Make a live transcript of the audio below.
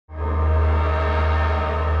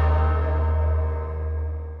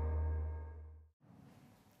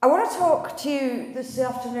I want to talk to you this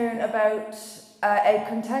afternoon about a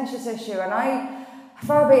contentious issue, and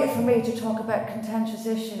far be it from me to talk about contentious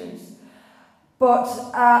issues, but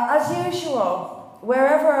as usual,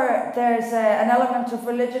 wherever there's an element of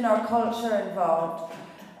religion or culture involved,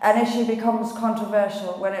 an issue becomes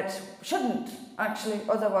controversial when it shouldn't actually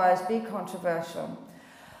otherwise be controversial.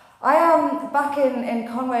 I am back in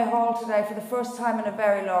Conway Hall today for the first time in a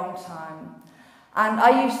very long time, and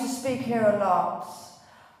I used to speak here a lot.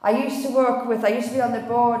 I used to be on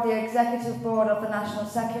the executive board of the National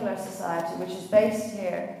Secular Society, which is based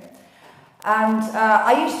here. And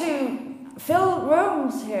I used to fill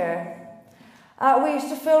rooms here. We used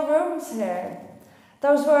to fill rooms here.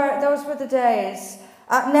 Those were the days.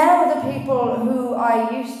 Now the people who I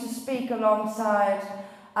used to speak alongside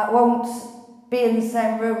won't be in the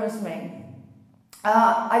same room as me.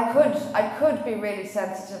 I could be really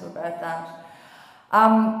sensitive about that.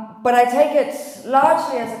 But I take it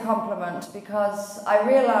largely as a compliment because I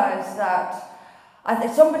realise that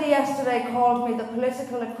somebody yesterday called me the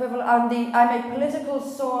political equivalent. I'm a political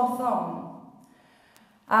sore thumb.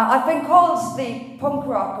 I've been called the punk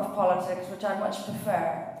rock of politics, which I much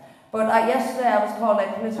prefer. But yesterday I was called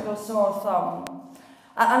a political sore thumb.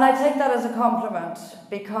 And I take that as a compliment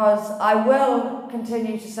because I will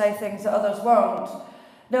continue to say things that others won't,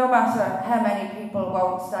 no matter how many people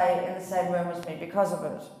won't stay in the same room as me because of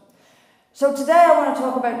it. So today I want to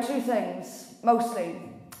talk about two things, mostly.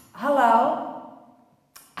 Halal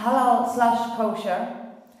 / kosher,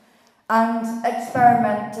 and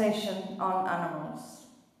experimentation on animals.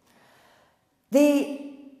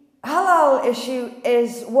 The halal issue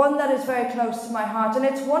is one that is very close to my heart, and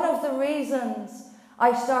it's one of the reasons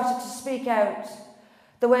I started to speak out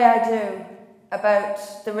the way I do about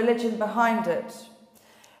the religion behind it.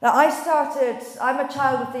 Now, I'm a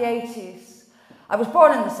child of the 80s. I was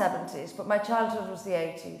born in the 70s, but my childhood was the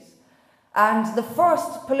 80s. And the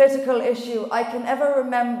first political issue I can ever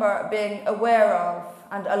remember being aware of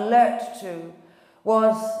and alert to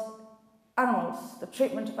was animals, the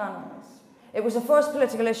treatment of animals. It was the first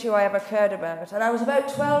political issue I ever cared about. And I was about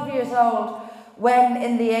 12 years old when,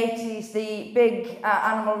 in the 80s, the big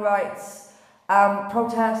animal rights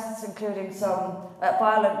protests, including some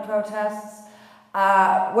violent protests,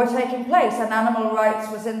 were taking place, and animal rights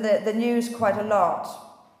was in the news quite a lot.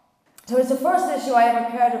 So it's the first issue I ever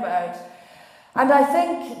cared about. And I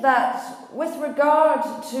think that with regard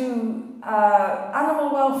to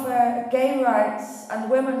animal welfare, gay rights and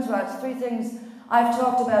women's rights, three things I've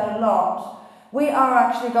talked about a lot, we are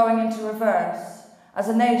actually going into reverse. As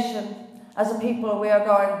a nation, as a people, we are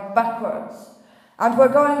going backwards. And we're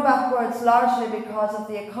going backwards largely because of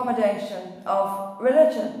the accommodation of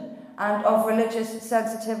religion and of religious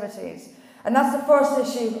sensitivities. And that's the first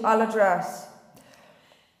issue I'll address.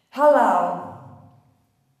 Halal.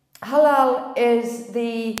 Halal is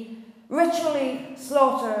the ritual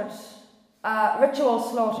slaughter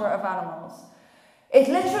of animals. It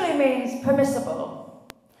literally means permissible.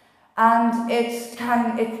 And it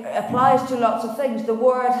applies to lots of things. The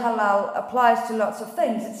word halal applies to lots of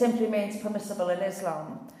things. It simply means permissible in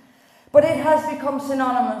Islam. But it has become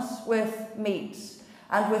synonymous with meat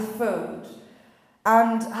and with food.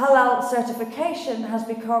 And halal certification has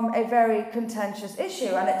become a very contentious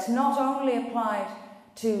issue, and it's not only applied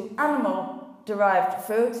to animal-derived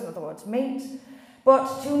foods, in other words, meat,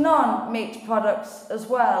 but to non-meat products as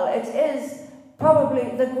well. It is probably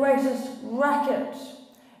the greatest racket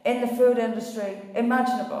in the food industry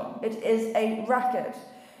imaginable. It is a racket.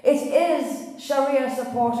 It is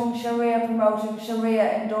Sharia-supporting, Sharia-promoting,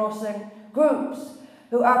 Sharia-endorsing groups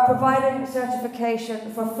who are providing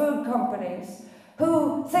certification for food companies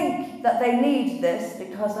who think that they need this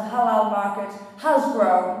because the halal market has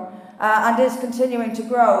grown and is continuing to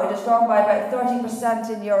grow. It has grown by about 30%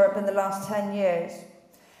 in Europe in the last 10 years.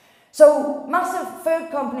 So massive food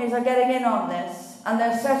companies are getting in on this, and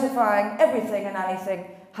they're certifying everything and anything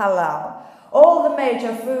halal. All the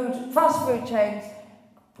major fast food chains,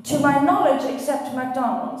 to my knowledge, except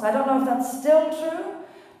McDonald's. I don't know if that's still true,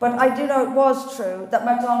 but I do know it was true that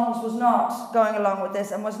McDonald's was not going along with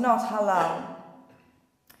this and was not halal.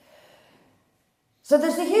 So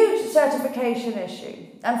there's a huge certification issue,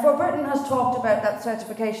 and For Britain has talked about that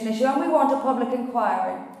certification issue, and we want a public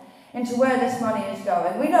inquiry into where this money is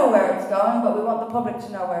going. We know where it's going, but we want the public to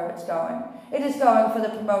know where it's going. It is going for the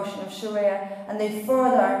promotion of Sharia and the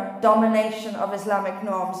further domination of Islamic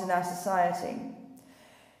norms in our society.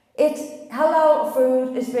 Halal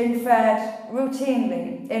food is being fed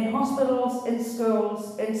routinely in hospitals, in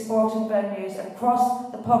schools, in sporting venues,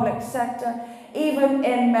 across the public sector, even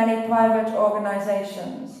in many private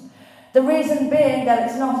organisations. The reason being that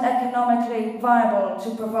it's not economically viable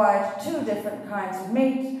to provide two different kinds of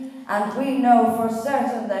meat, and we know for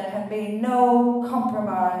certain there can be no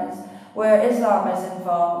compromise where Islam is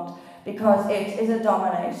involved, because it is a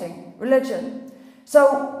dominating religion.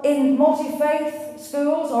 So in multi-faith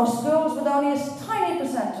schools, or schools with only a tiny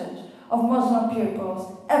percentage of Muslim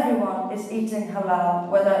pupils, everyone is eating halal,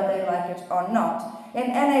 whether they like it or not. In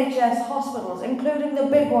NHS hospitals, including the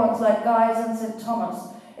big ones like Guy's and St Thomas,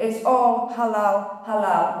 it's all halal,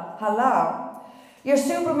 halal, halal. Your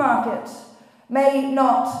supermarket may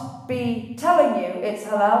not be telling you it's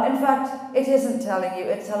halal. In fact, it isn't telling you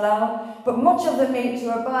it's halal, but much of the meat you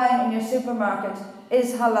are buying in your supermarket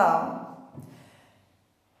is halal.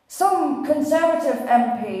 Some Conservative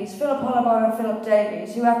MPs, Philip Holloway and Philip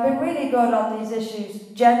Davies, who have been really good on these issues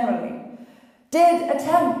generally, did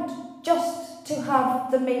attempt just to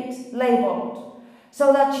have the meat labelled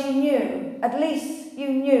so that you knew, at least you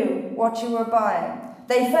knew what you were buying.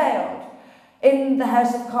 They failed. In the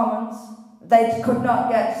House of Commons, they could not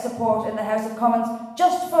get support in the House of Commons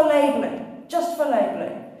just for labelling, just for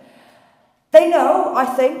labelling. They know, I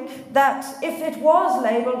think, that if it was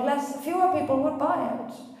labelled, fewer people would buy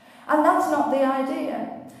it. And that's not the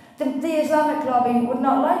idea. The Islamic lobby would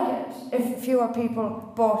not like it if fewer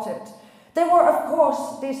people bought it. They were, of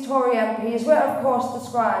course, these Tory MPs were, of course,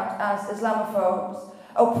 described as Islamophobes,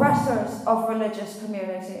 oppressors of religious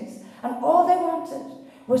communities. And all they wanted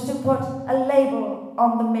was to put a label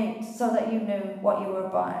on the meat so that you knew what you were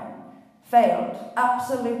buying. Failed.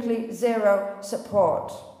 Absolutely zero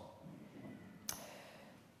support.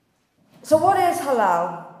 So what is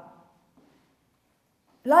halal?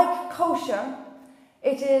 Like kosher,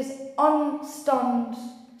 it is unstunned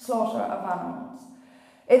slaughter of animals.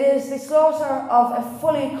 It is the slaughter of a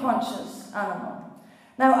fully conscious animal.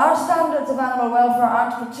 Now, our standards of animal welfare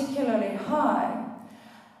aren't particularly high,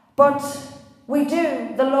 but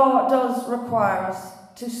the law does require us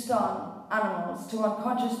to stun animals to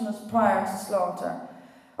unconsciousness prior to slaughter,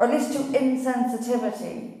 or at least to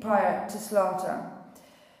insensitivity prior to slaughter.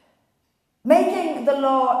 Making the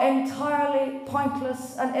law entirely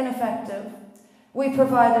pointless and ineffective, we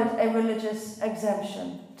provided a religious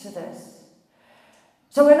exemption to this.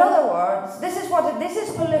 So in other words, this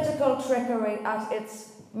is political trickery at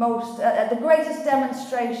its most, the greatest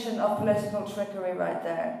demonstration of political trickery right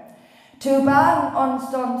there. To ban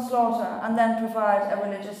unstunned slaughter and then provide a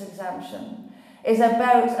religious exemption is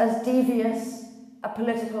about as devious a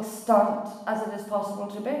political stunt as it is possible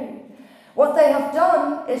to be. What they have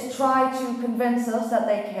done is try to convince us that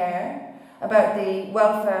they care about the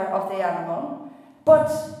welfare of the animal, but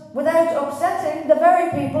without upsetting the very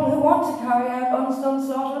people who want to carry out unstunned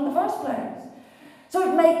slaughter in the first place. So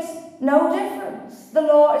it makes no difference. The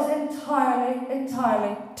law is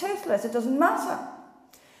entirely toothless. It doesn't matter.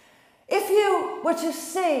 If you were to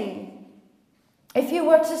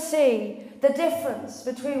see the difference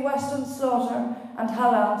between Western slaughter and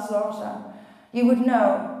halal slaughter, you would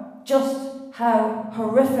know just how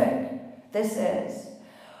horrific this is.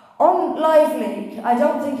 On LiveLeak, I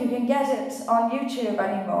don't think you can get it on YouTube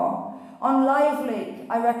anymore. On LiveLeak,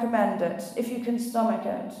 I recommend it, if you can stomach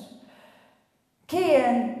it. Key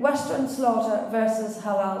in Western slaughter versus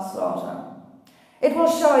halal slaughter. It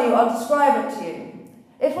will show you, I'll describe it to you.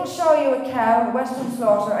 It will show you a cow, Western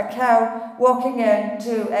slaughter, a cow walking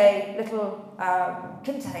into a little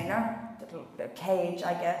container, little cage,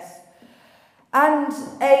 I guess. And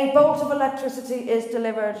a bolt of electricity is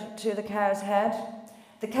delivered to the cow's head.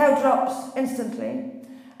 The cow drops instantly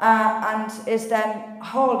and is then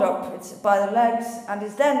hauled up by the legs and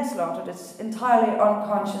is then slaughtered. It's entirely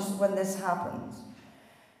unconscious when this happens.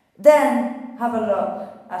 Then have a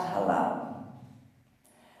look at halal.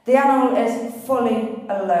 The animal is fully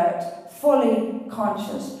alert, fully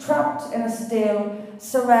conscious, trapped in a steel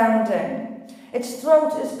surrounding. Its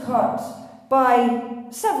throat is cut by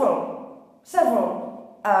several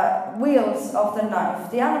wheels of the knife.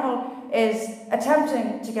 The animal is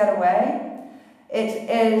attempting to get away. It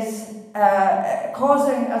is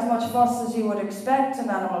causing as much fuss as you would expect an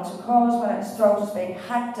animal to cause when its throat is being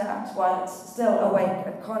hacked at while it's still awake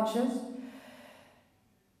and conscious.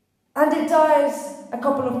 And it dies a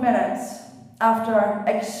couple of minutes after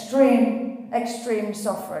extreme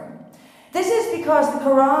suffering. This is because the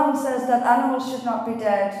Quran says that animals should not be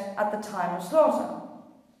dead at the time of slaughter.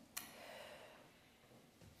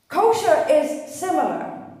 Kosher is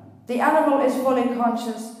similar. The animal is fully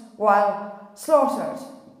conscious while slaughtered.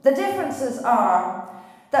 The differences are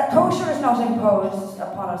that kosher is not imposed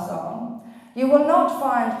upon us all. You will not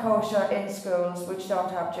find kosher in schools which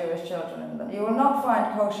don't have Jewish children in them. You will not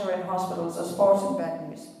find kosher in hospitals or sporting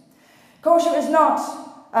venues. Kosher is not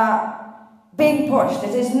being pushed.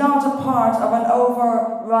 It is not a part of an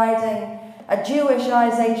overriding, a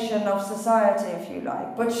Jewishization of society, if you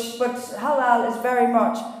like. But halal is very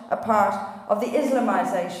much a part of the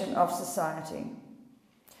Islamization of society.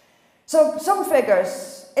 So some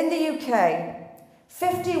figures. In the UK,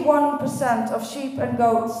 51% of sheep and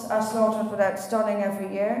goats are slaughtered without stunning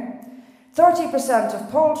every year, 30% of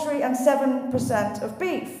poultry and 7% of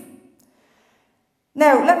beef.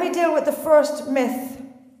 Now, let me deal with the first myth,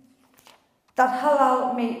 that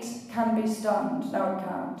halal meat can be stunned. No, it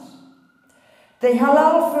can't. The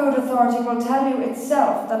Halal Food Authority will tell you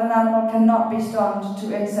itself that an animal cannot be stunned to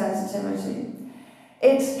insensitivity.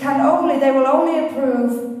 They will only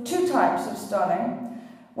approve 2 types of stunning.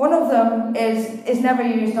 One of them is never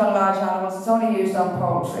used on large animals, it's only used on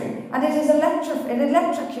poultry. And it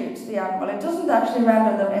electrocutes the animal. It doesn't actually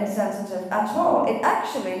render them insensitive at all. It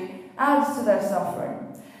actually adds to their suffering.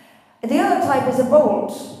 The other type is a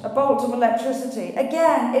bolt of electricity.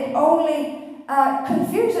 Again, it only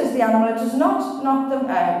confuses the animal. It does not knock them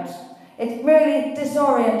out. It merely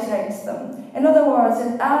disorientates them. In other words,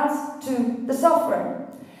 it adds to the suffering.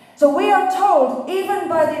 So we are told, even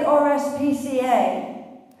by the RSPCA,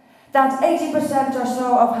 that 80% or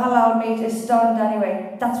so of halal meat is stunned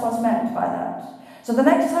anyway. That's what's meant by that. So the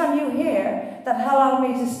next time you hear that halal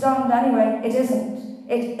meat is stunned anyway, it isn't.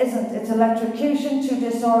 It isn't. It's electrocution to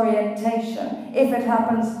disorientation, if it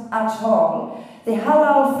happens at all. The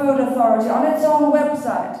Halal Food Authority, on its own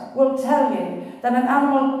website, will tell you that an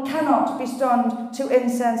animal cannot be stunned to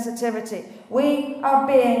insensitivity. We are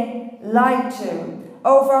being lied to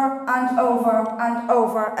over and over and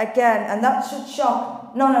over again, and that should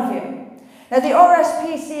shock none of you. Now, the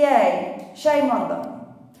RSPCA, shame on them.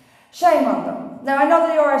 Shame on them. Now, I know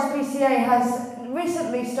the RSPCA has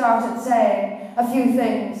recently started saying a few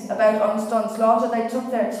things about unstunned slaughter. They took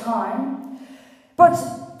their time. But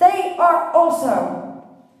they are also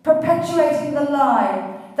perpetuating the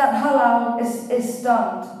lie that halal is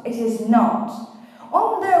stunned. It is not.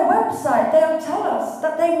 On their website, they'll tell us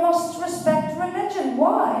that they must respect religion.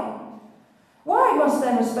 Why? Why must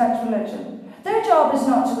they respect religion? Their job is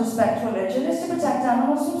not to respect religion, it's to protect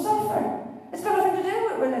animals from suffering. It's got nothing to do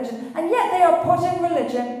with religion. And yet they are putting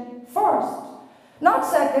religion first. Not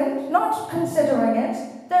second, not considering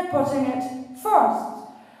it, they're putting it first.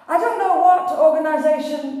 I don't know what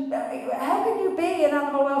organisation, how can you be an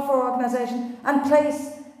animal welfare organisation and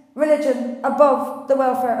place religion above the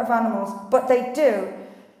welfare of animals? But they do.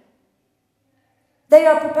 They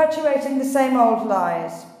are perpetuating the same old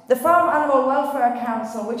lies. The Farm Animal Welfare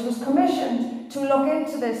Council, which was commissioned to look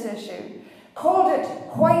into this issue, called it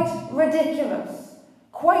quite ridiculous.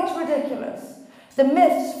 Quite ridiculous. The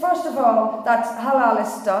myths, first of all, that halal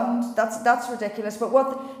is stunned, that's ridiculous, but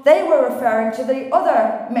what they were referring to, the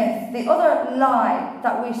other myth, the other lie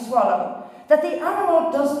that we swallow, that the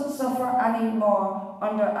animal doesn't suffer any more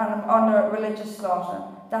under religious slaughter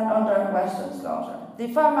than under Western slaughter. The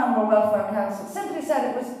Farm Animal Welfare Council simply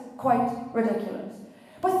said it was quite ridiculous.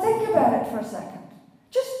 But think about it for a second.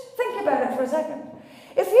 Just think about it for a second.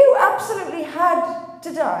 If you absolutely had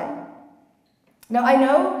to die, now I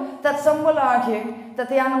know that some will argue that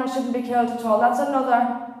the animal shouldn't be killed at all. That's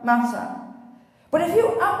another matter. But if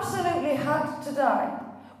you absolutely had to die,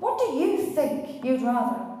 what do you think you'd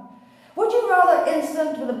rather? Would you rather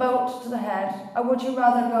instant with a bolt to the head, or would you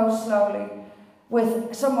rather go slowly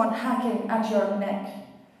with someone hacking at your neck?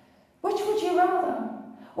 Which would you rather?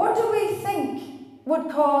 What do we think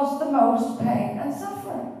would cause the most pain and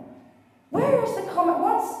suffering? Where is the common...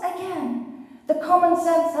 Once again, the common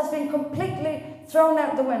sense has been completely thrown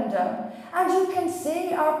out the window. And you can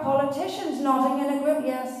see our politicians nodding in agreement.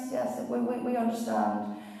 Yes, we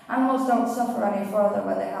understand. Animals don't suffer any further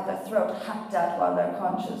when they have their throat hacked out while they're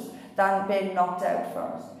conscious than being knocked out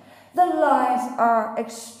first. The lies are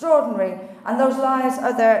extraordinary, and those lies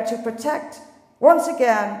are there to protect, once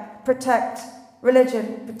again, protect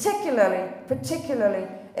religion, particularly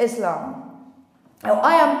Islam. Now,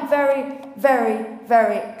 I am very, very,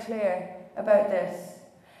 very clear about this.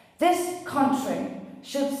 This country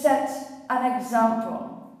should set an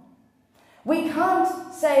example. We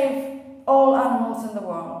can't save all animals in the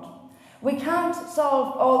world. We can't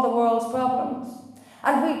solve all the world's problems.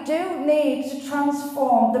 And we do need to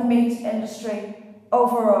transform the meat industry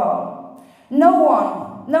overall. No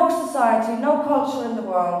one, no society, no culture in the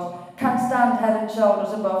world can stand head and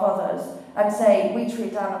shoulders above others and say, we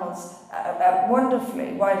treat animals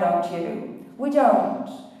wonderfully, why don't you? We don't.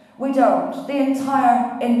 We don't. The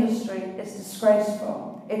entire industry is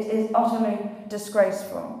disgraceful. It is utterly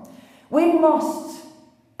disgraceful. We must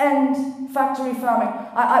end factory farming.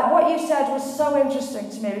 What you said was so interesting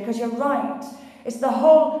to me, because you're right. It's the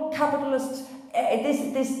whole capitalist,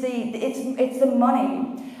 it's the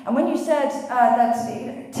money. And when you said that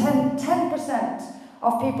 10%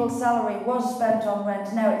 of people's salary was spent on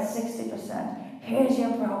rent, now it's 60%. Here's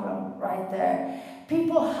your problem right there.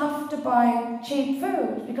 People have to buy cheap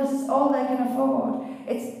food because it's all they can afford.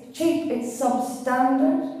 It's cheap, it's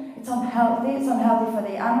substandard, it's unhealthy for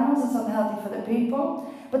the animals, it's unhealthy for the people.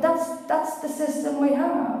 But that's the system we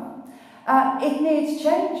have. It needs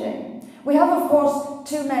changing. We have, of course,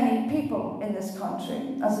 too many people in this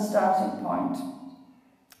country as a starting point.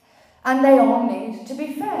 And they all need to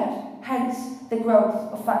be fed, hence the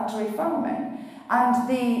growth of factory farming. And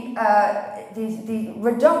the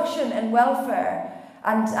reduction in welfare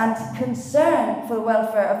and concern for the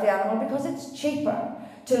welfare of the animal, because it's cheaper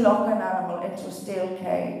to lock an animal into a steel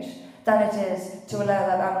cage than it is to allow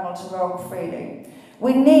that animal to roam freely.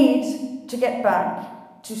 We need to get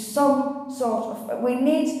back to some sort of... We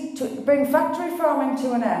need to bring factory farming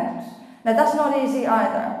to an end. Now, that's not easy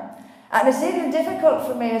either. And it's even difficult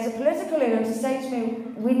for me as a political leader to say to me,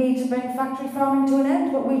 we need to bring factory farming to an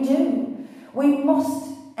end, but we do. We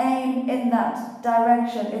must aim in that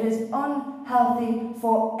direction. It is unhealthy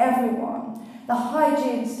for everyone. The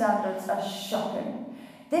hygiene standards are shocking.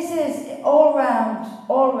 This is all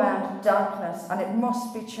round darkness, and it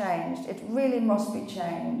must be changed. It really must be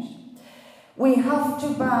changed. We have to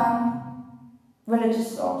ban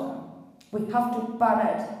religious slaughter. We have to ban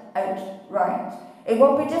it outright. It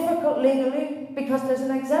won't be difficult legally because there's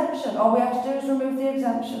an exemption. All we have to do is remove the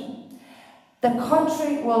exemption. The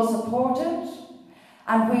country will support it,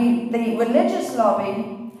 and the religious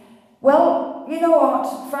lobby, well, you know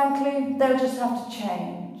what, frankly, they'll just have to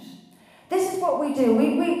change. This is what we do.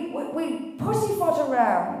 We pussyfoot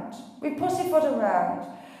around. We pussyfoot around.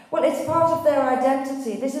 Well, it's part of their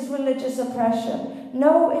identity. This is religious oppression.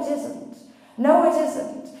 No, it isn't. No, it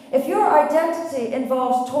isn't. If your identity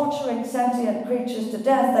involves torturing sentient creatures to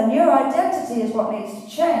death, then your identity is what needs to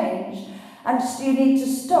change, and you need to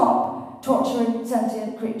stop torturing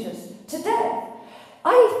sentient creatures to death.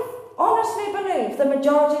 I honestly believe the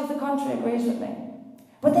majority of the country agrees with me,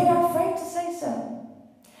 but they are afraid to say so.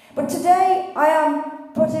 But today I am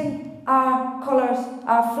putting our colours,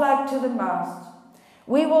 our flag to the mast.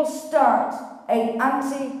 We will start an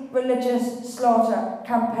anti-religious slaughter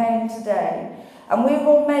campaign today, and we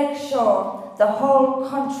will make sure the whole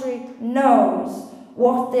country knows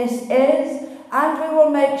what this is, and we will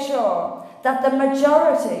make sure that the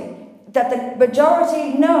majority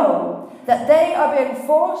know that they are being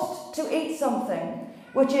forced to eat something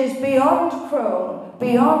which is beyond cruel,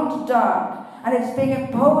 beyond dark, and it's being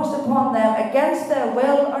imposed upon them against their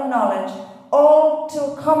will or knowledge, all to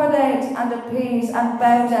accommodate and appease and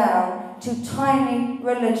bow down to tiny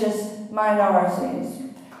religious minorities.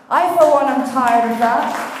 I, for one, am tired of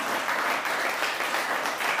that.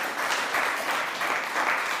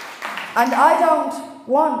 And I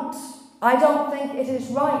don't think it is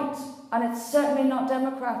right, and it's certainly not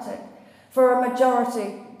democratic, for a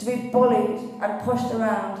majority to be bullied and pushed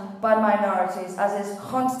around by minorities, as is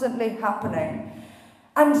constantly happening.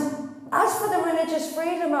 And as for the religious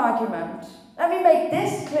freedom argument, let me make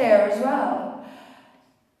this clear as well.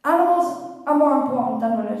 Animals are more important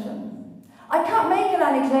than religion. I can't make it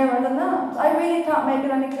any clearer than that. I really can't make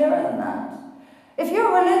it any clearer than that. If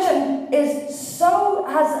your religion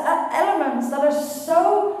has elements that are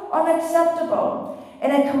so unacceptable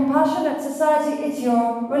in a compassionate society, it's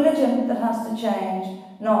your religion that has to change,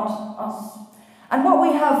 not us. And what we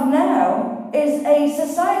have now is a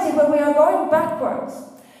society where we are going backwards.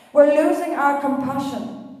 We're losing our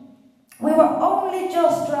compassion. We were only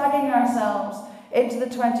just dragging ourselves into the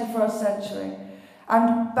 21st century,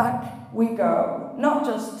 and back we go. Not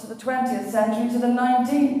just to the 20th century, to the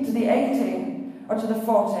 19th, to the 18th, or to the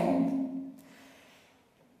 14th.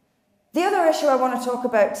 The other issue I want to talk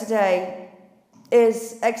about today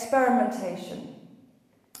is experimentation.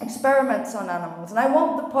 Experiments on animals. And I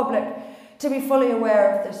want the public to be fully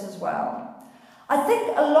aware of this as well. I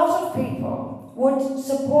think a lot of people would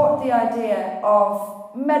support the idea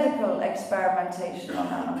of medical experimentation on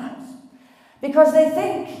animals because they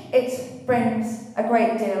think it brings a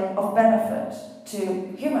great deal of benefit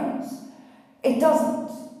to humans. It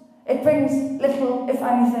doesn't. It brings little, if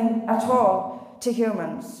anything, at all to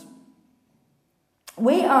humans.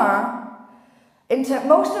 Most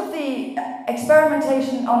of the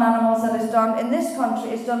experimentation on animals that is done in this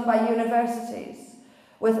country is done by universities,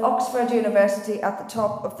 with Oxford University at the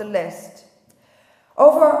top of the list.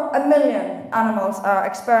 Over 1 million animals are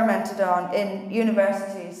experimented on in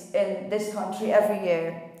universities in this country every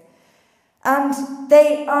year. And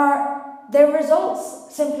their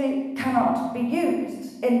results simply cannot be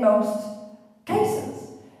used in most cases.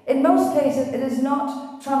 In most cases, it is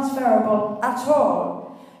not transferable at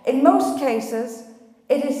all. In most cases,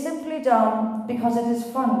 it is simply done because it is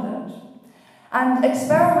funded. And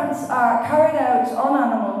experiments are carried out on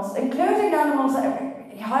animals, including animals that are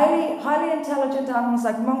highly intelligent animals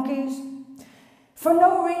like monkeys, for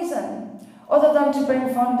no reason other than to bring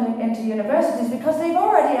funding into universities, because they've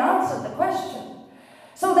already answered the question.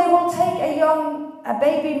 So they will take a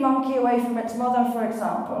baby monkey away from its mother, for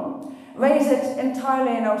example, raise it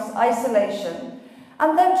entirely in isolation,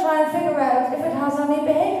 and then try and figure out if it has any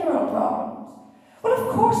behavioural problems. Well, of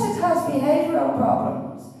course it has behavioural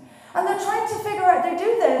problems. And they're trying to figure out, they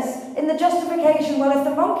do this in the justification, well, if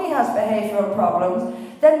the monkey has behavioural problems,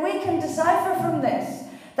 then we can decipher from this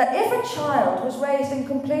that if a child was raised in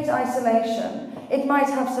complete isolation, it might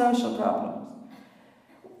have social problems.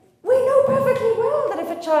 We know perfectly well that if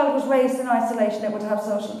a child was raised in isolation, it would have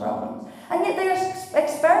social problems. And yet they are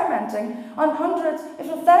experimenting on hundreds, if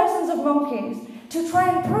not thousands of monkeys to try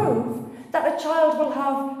and prove that a child will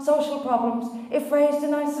have social problems if raised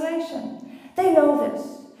in isolation. They know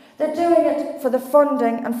this. They're doing it for the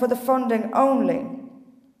funding and for the funding only.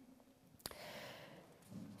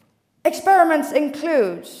 Experiments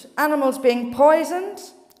include animals being poisoned,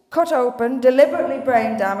 cut open, deliberately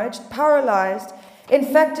brain damaged, paralysed,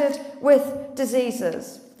 infected with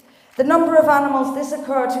diseases. The number of animals this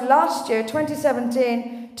occurred to last year,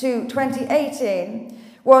 2017 to 2018,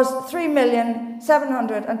 was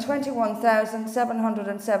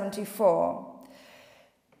 3,721,774.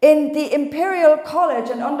 In the Imperial College,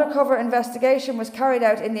 an undercover investigation was carried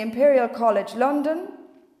out in the Imperial College London,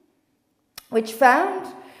 which found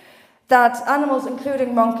that animals,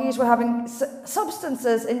 including monkeys, were having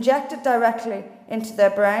substances injected directly into their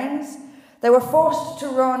brains. They were forced to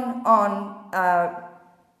run on,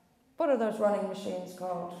 what are those running machines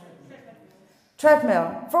called?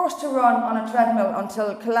 Treadmill. Forced to run on a treadmill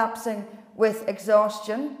until collapsing with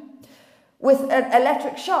exhaustion. With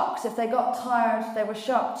electric shocks, if they got tired, they were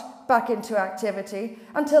shocked back into activity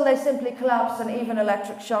until they simply collapsed, and even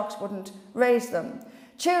electric shocks wouldn't raise them.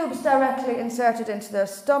 Tubes directly inserted into their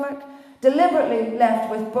stomach, deliberately left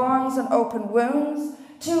with burns and open wounds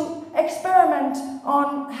to experiment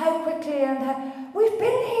on how quickly and how... We've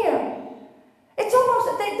been here. It's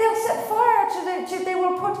almost, they'll set fire to they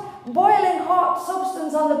will put boiling hot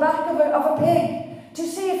substance on the back of a pig to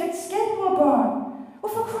see if its skin will burn.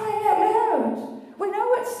 Well, for crying out loud, we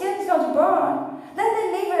know its skin's going to burn. Then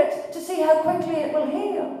they leave it to see how quickly it will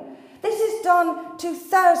heal. This is done to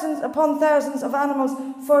thousands upon thousands of animals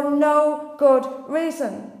for no good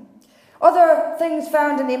reason. Other things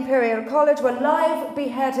found in the Imperial College were live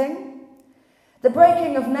beheading, the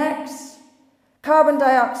breaking of necks, carbon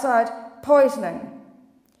dioxide poisoning.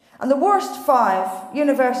 And the worst 5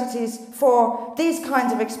 universities for these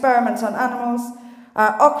kinds of experiments on animals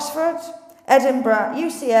are Oxford, Edinburgh,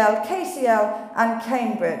 UCL, KCL and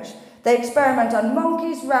Cambridge. They experiment on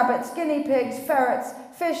monkeys, rabbits, guinea pigs, ferrets,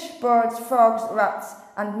 fish, birds, frogs, rats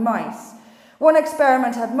and mice. One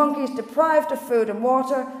experiment had monkeys deprived of food and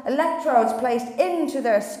water, electrodes placed into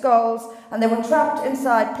their skulls, and they were trapped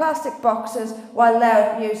inside plastic boxes while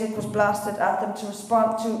loud music was blasted at them to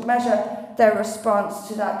measure their response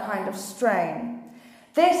to that kind of strain.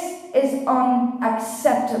 This is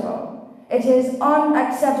unacceptable. It is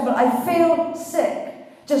unacceptable. I feel sick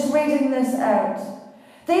just reading this out.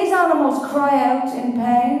 These animals cry out in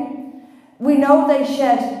pain. We know they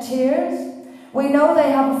shed tears. We know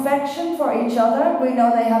they have affection for each other. We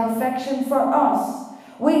know they have affection for us.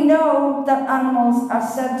 We know that animals are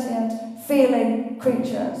sentient, feeling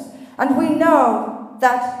creatures. And we know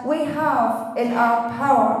that we have in our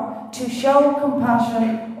power to show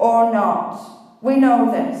compassion or not. We know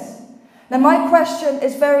this. Now my question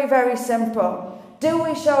is very, very simple. Do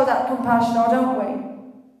we show that compassion or don't we?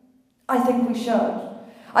 I think we should.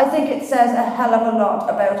 I think it says a hell of a lot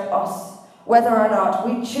about us, whether or not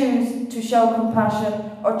we choose to show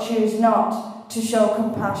compassion or choose not to show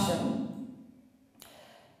compassion.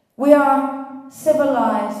 We are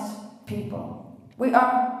civilized people. We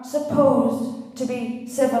are supposed to be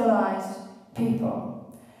civilized people.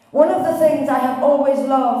 One of the things I have always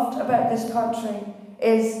loved about this country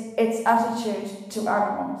is its attitude to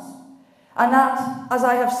animals. And that, as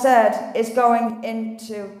I have said, is going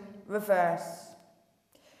into reverse.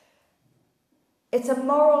 It's a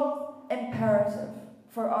moral imperative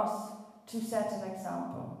for us to set an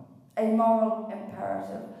example. A moral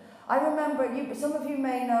imperative. I remember, some of you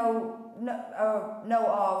may know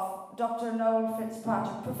of Dr. Noel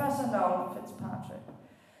Fitzpatrick, Professor Noel Fitzpatrick.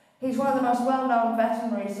 He's one of the most well-known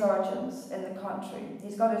veterinary surgeons in the country.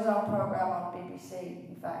 He's got his own programme on BBC,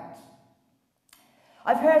 in fact.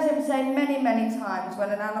 I've heard him say many, many times when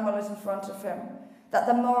an animal is in front of him that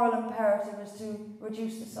the moral imperative is to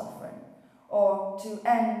reduce the suffering or to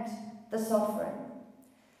end the suffering.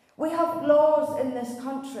 We have laws in this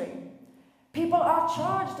country. People are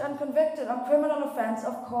charged and convicted on criminal offence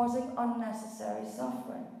of causing unnecessary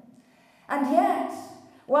suffering. And yet,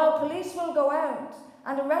 while police will go out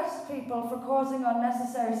and arrest people for causing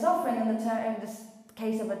unnecessary suffering, in the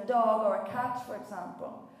case of a dog or a cat, for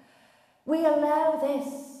example, we allow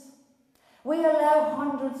this. We allow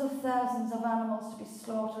hundreds of thousands of animals to be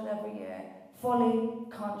slaughtered every year, fully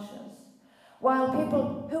conscious, while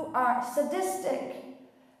people who are sadistic,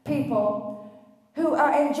 people who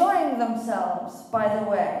are enjoying themselves, by the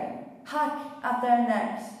way, hack at their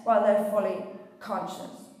necks while they're fully conscious.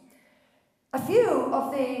 A few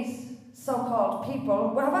of these so-called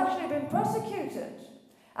people have actually been prosecuted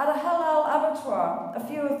at a Halal abattoir. A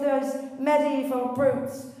few of those medieval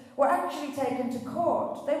brutes were actually taken to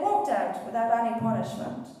court. They walked out without any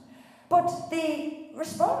punishment. But the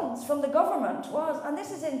response from the government was, and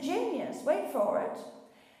this is ingenious, wait for it,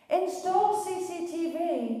 install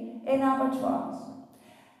CCTV in abattoirs.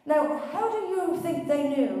 Now, how do you think they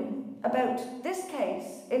knew about this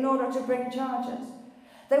case in order to bring charges?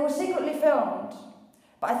 They were secretly filmed,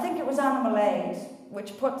 but I think it was Animal Aid,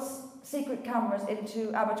 which puts secret cameras into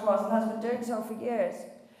abattoirs and has been doing so for years.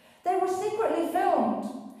 They were secretly filmed,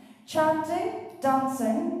 chanting,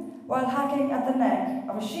 dancing, while hacking at the neck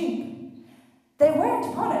of a sheep. They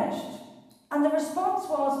weren't punished, and the response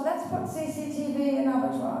was, let's put CCTV in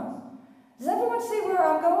abattoirs. Does everyone see where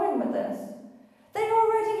I'm going with this? They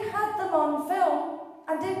already had them on film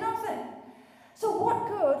and did nothing. So what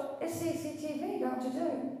good is CCTV going to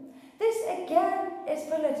do? This again is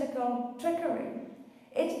political trickery.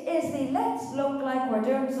 It is the let's look like we're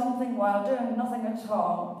doing something while doing nothing at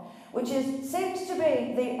all, which seems to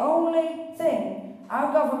be the only thing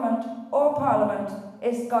our government or parliament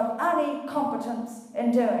has got any competence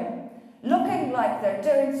in doing. Looking like they're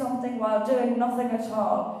doing something while doing nothing at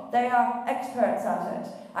all. They are experts at it,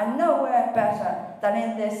 and nowhere better than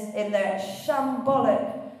in their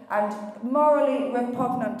shambolic and morally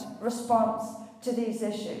repugnant response to these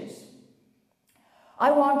issues.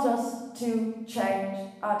 I want us to change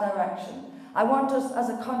our direction. I want us as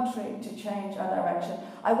a country to change our direction.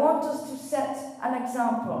 I want us to set an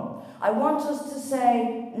example. I want us to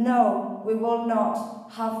say, no, we will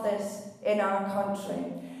not have this in our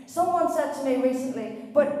country. Someone said to me recently,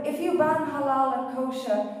 but if you ban halal and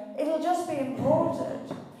kosher, it'll just be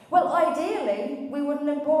imported. Well, ideally, we wouldn't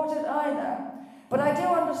import it either. But I do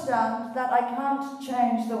understand that I can't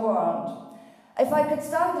change the world. If I could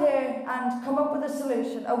stand here and come up with a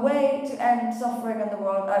solution, a way to end suffering in the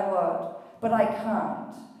world, I would. But I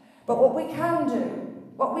can't. But what we can do,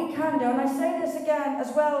 and I say this again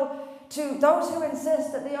as well to those who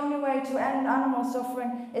insist that the only way to end animal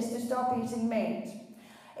suffering is to stop eating meat.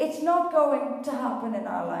 It's not going to happen in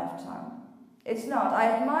our lifetime. It's not.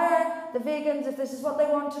 I admire the vegans. If this is what they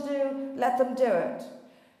want to do, let them do it.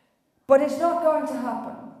 But it's not going to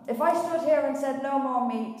happen. If I stood here and said no more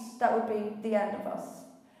meat, that would be the end of us.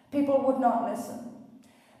 People would not listen.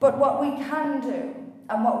 But what we can do,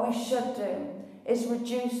 and what we should do, is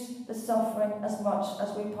reduce the suffering as much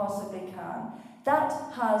as we possibly can. That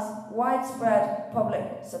has widespread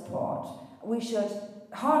public support. We should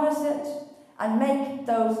harness it and make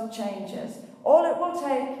those changes. All it will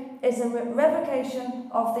take is a revocation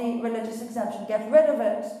of the religious exemption. Get rid of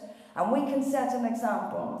it, and we can set an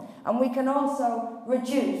example. And we can also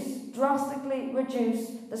drastically reduce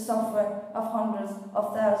the suffering of hundreds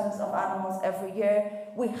of thousands of animals every year.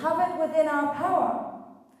 We have it within our power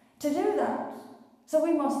to do that. So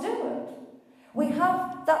we must do it. We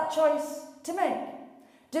have that choice to make.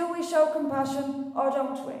 Do we show compassion or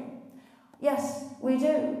don't we? Yes, we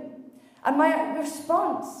do. And my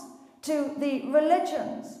response to the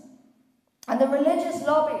religions and the religious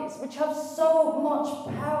lobbies, which have so much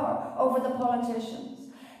power over the politicians.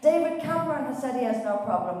 David Cameron has said he has no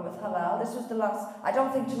problem with halal. This was the last, I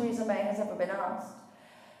don't think Theresa May has ever been asked.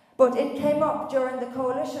 But it came up during the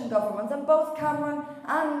coalition government, and both Cameron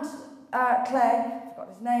and Clegg, I forgot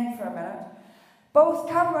his name for a minute, both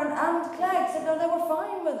Cameron and Clegg said no, they were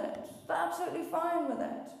fine with it. They're absolutely fine with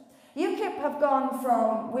it. UKIP have gone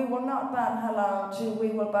from we will not ban halal to we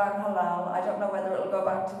will ban halal. I don't know whether it'll go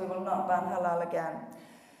back to we will not ban halal again.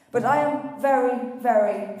 But I am very,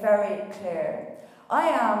 very, very clear. I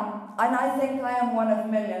am, and I think I am one of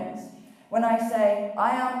millions, when I say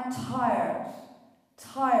I am tired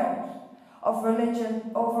of religion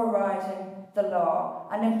overriding the law,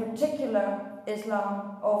 and in particular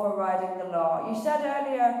Islam overriding the law. You said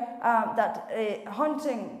earlier that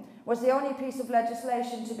hunting was the only piece of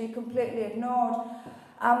legislation to be completely ignored.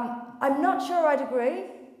 I'm not sure I'd agree,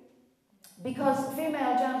 because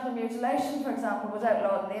female genital mutilation, for example, was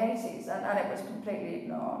outlawed in the 80s and it was completely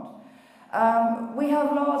ignored. We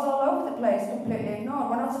have laws all over the place completely ignored.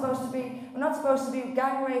 We're not supposed to be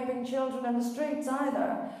gang raping children in the streets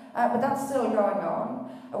either, but that's still going on.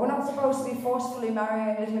 We're not supposed to be forcefully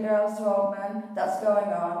marrying little girls to old men. That's going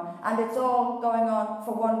on, and it's all going on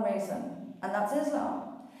for one reason, and that's Islam.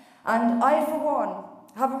 And I, for one,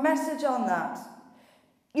 have a message on that.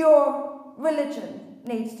 Your religion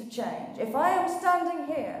needs to change. If I am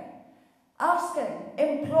standing here asking,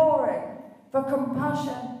 imploring for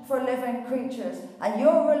compassion for living creatures, and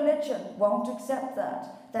your religion won't accept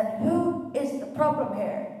that, then who is the problem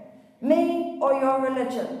here? Me or your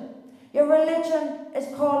religion? Your religion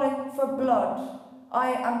is calling for blood.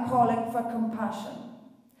 I am calling for compassion.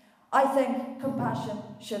 I think compassion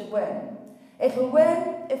should win. It'll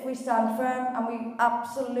win if we stand firm and we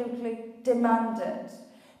absolutely demand it.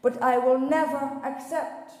 But I will never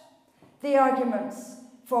accept the arguments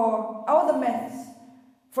or the myths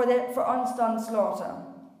for unstunned slaughter.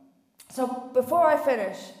 So before I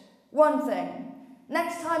finish, one thing.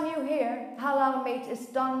 Next time you hear halal meat is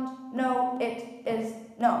stunned, no, it is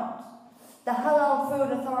not. The Halal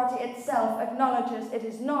Food Authority itself acknowledges it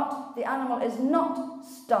is not, the animal is not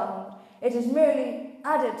stunned. It is merely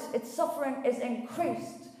added, its suffering is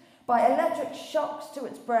increased by electric shocks to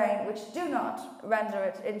its brain, which do not render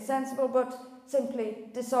it insensible, but simply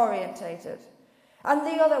disorientated. And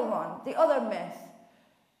the other one, the other myth,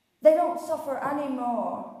 they don't suffer any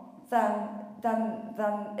more than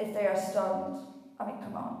if they are stunned. I mean,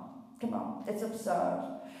 come on, it's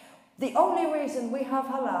absurd. The only reason we have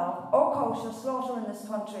halal or kosher slaughter in this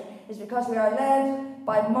country is because we are led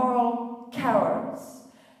by moral cowards.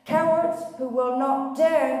 Cowards who will not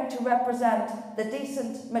dare to represent the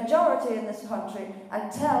decent majority in this country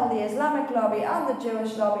and tell the Islamic lobby and the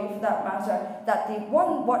Jewish lobby, for that matter, that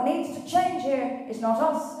what needs to change here is not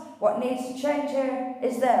us. What needs to change here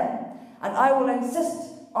is them. And I will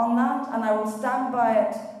insist on that, and I will stand by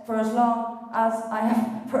it for as long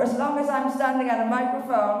as I'm standing at a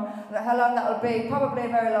microphone. And how long that will be? Probably a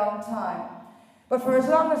very long time. But for as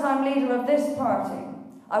long as I'm leader of this party,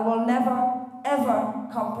 I will never, ever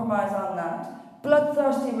compromise on that.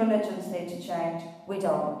 Bloodthirsty religions need to change. We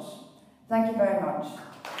don't. Thank you very much.